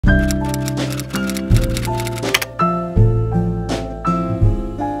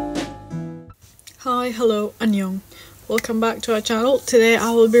Hi, hello, annyeong. Welcome back to our channel. Today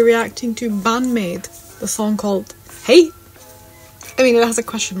I will be reacting to BAND-MAID, the song called Hey? I mean, it has a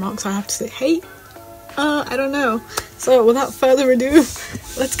question mark, so I have to say hey? I don't know. So without further ado,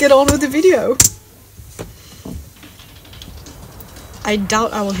 let's get on with the video. I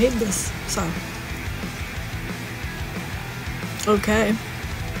doubt I will hate this, so. Okay.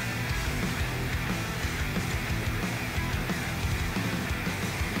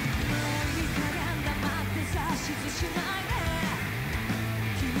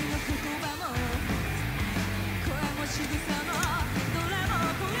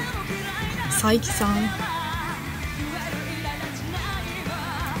 Saiki-san.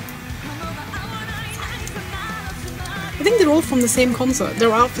 I think they're all from the same concert.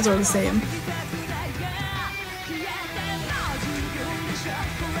 Their outfits are the same.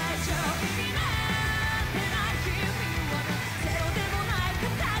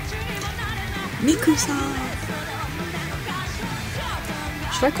 Miku-san.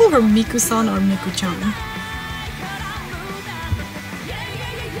 Should I call her Miku-san or Miku-chan?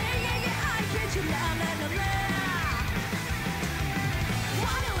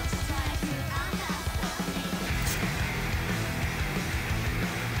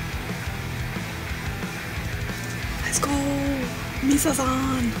 Let's go!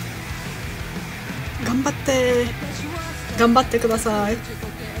 Misa-san! Ganbatte! Ganbatte kudasai!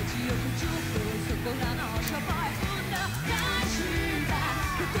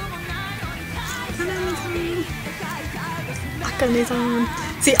 Akane-san!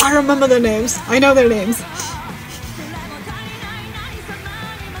 See, I remember their names. I know their names.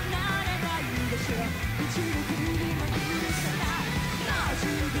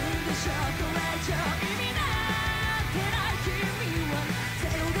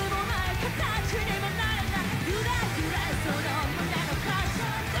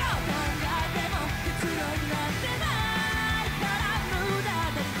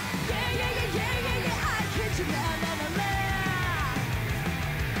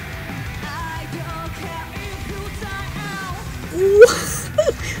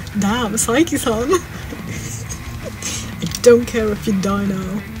 Damn, Saiki-san. I don't care if you die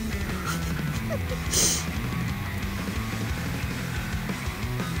now.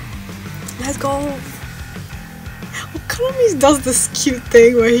 Let's go. Oh, Kanami does this cute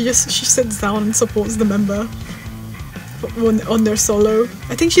thing where she sits down and supports the member on their solo.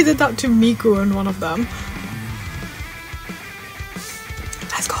 I think she did that to Miku in one of them.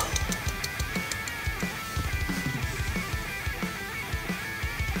 Let's go.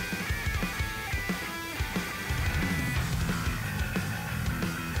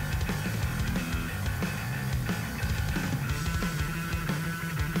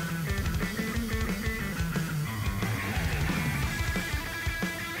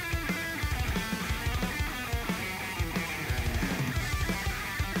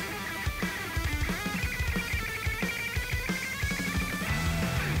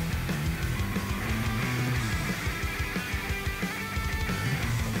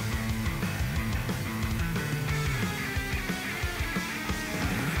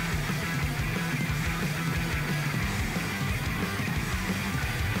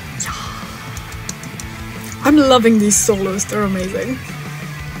 I'm loving these solos, they're amazing.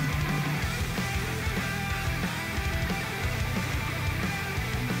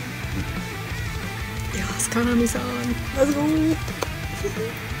 Yes, Kanami-san, let's go!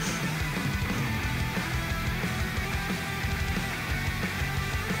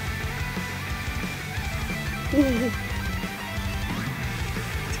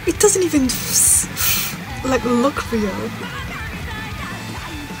 It doesn't even like look real.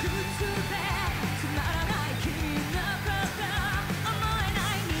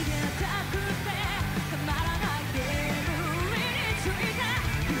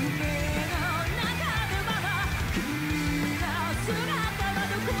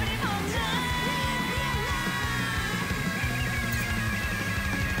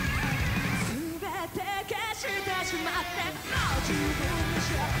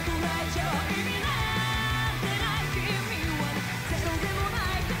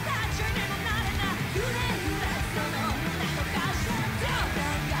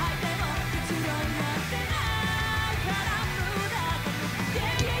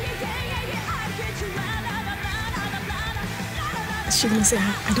 She's gonna say,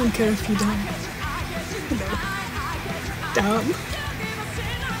 I don't care if you die. No. Damn.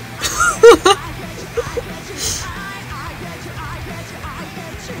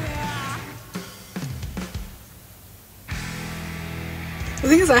 The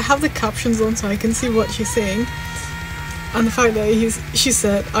thing is, I have the captions on so I can see what she's saying. And the fact that she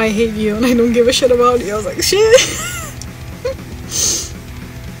said, I hate you and I don't give a shit about you. I was like, shit.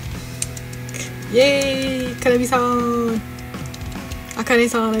 Yay! Kanami-san!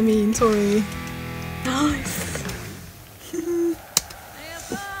 Akane-san, I mean, sorry. Nice!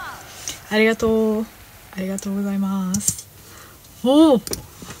 Arigatou! Arigatou gozaimasu. Oh!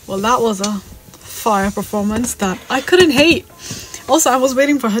 Well, that was a fire performance that I couldn't hate. Also, I was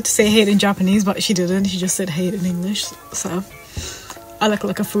waiting for her to say hate in Japanese, but she didn't. She just said hate in English. So, I look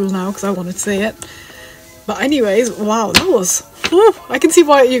like a fool now because I wanted to say it. But anyways, wow, that was... Whew, I can see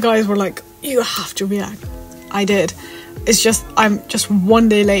why you guys were like, you have to react. I did. It's just, I'm just one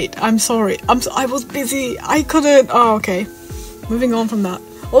day late. I'm sorry. I was busy. I couldn't. Oh, okay. Moving on from that.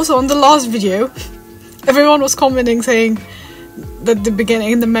 Also, on the last video, everyone was commenting saying that the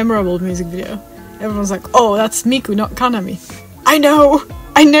beginning, the memorable music video, everyone was like, oh, that's Miku, not Kanami. I know.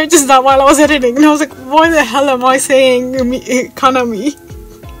 I noticed that while I was editing, and I was like, why the hell am I saying Kanami?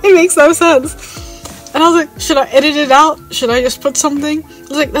 It makes no sense. And I was like, should I edit it out? Should I just put something? I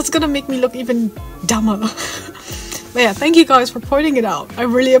was like, that's gonna make me look even dumber. But yeah, thank you guys for pointing it out. I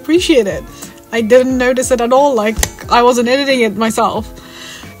really appreciate it. I didn't notice it at all, like I wasn't editing it myself.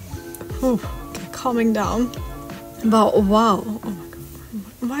 Whew, okay, calming down. But wow, oh my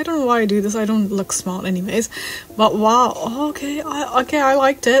god. I don't know why I do this, I don't look smart anyways. But wow, okay, I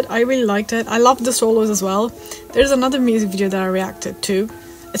liked it. I really liked it. I loved the solos as well. There's another music video that I reacted to.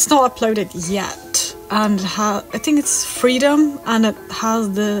 It's not uploaded yet. And I think it's Freedom, and it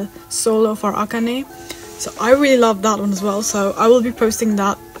has the solo for Akane. So I really love that one as well. So I will be posting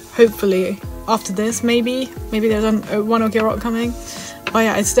that hopefully after this, maybe there's one OK Rock coming. But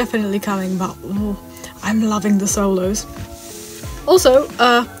yeah, it's definitely coming. But oh, I'm loving the solos. Also,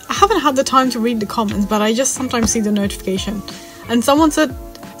 I haven't had the time to read the comments, but I just sometimes see the notification. And someone said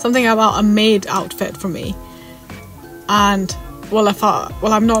something about a maid outfit for me. And well,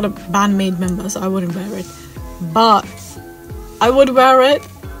 I'm not a BAND-MAID member, so I wouldn't wear it. But I would wear it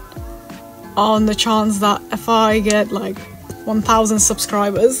on the chance that if I get like 1,000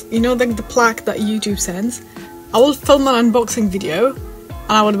 subscribers, you know, like the plaque that YouTube sends, I will film an unboxing video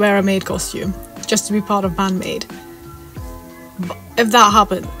and I would wear a maid costume just to be part of BAND-MAID. If that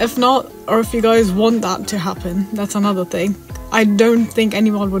happened. If not, or if you guys want that to happen, that's another thing. I don't think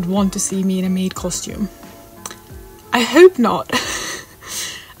anyone would want to see me in a maid costume. I hope not.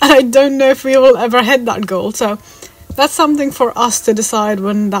 And I don't know if we will ever hit that goal, so that's something for us to decide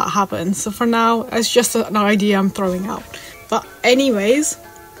when that happens. So for now, it's just an idea I'm throwing out. But anyways,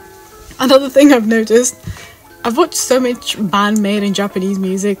 another thing I've noticed, I've watched so much BAND-MAID and Japanese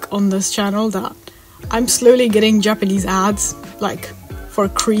music on this channel that I'm slowly getting Japanese ads, like for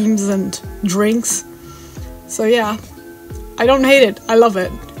creams and drinks. So yeah, I don't hate it, I love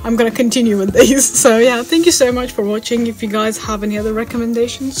it. I'm gonna continue with these. So yeah, thank you so much for watching. If you guys have any other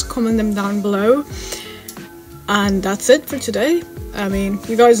recommendations, comment them down below. And that's it for today. I mean,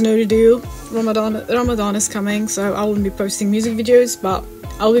 you guys know the deal. Ramadan is coming, so I won't be posting music videos, but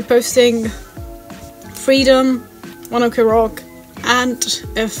I'll be posting Freedom, One OK Rock, and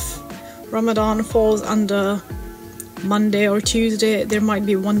if Ramadan falls under Monday or Tuesday, there might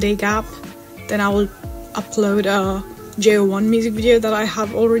be one day gap, then I will upload a JO1 music video that I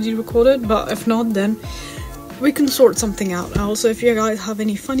have already recorded. But if not, then we can sort something out. Also, if you guys have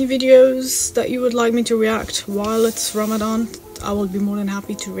any funny videos that you would like me to react while it's Ramadan, I will be more than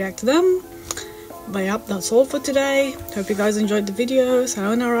happy to react to them. But yep, that's all for today. Hope you guys enjoyed the video.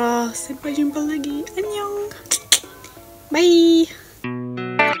 Sayonara, senpai jumpa lagi, annyeong, bye.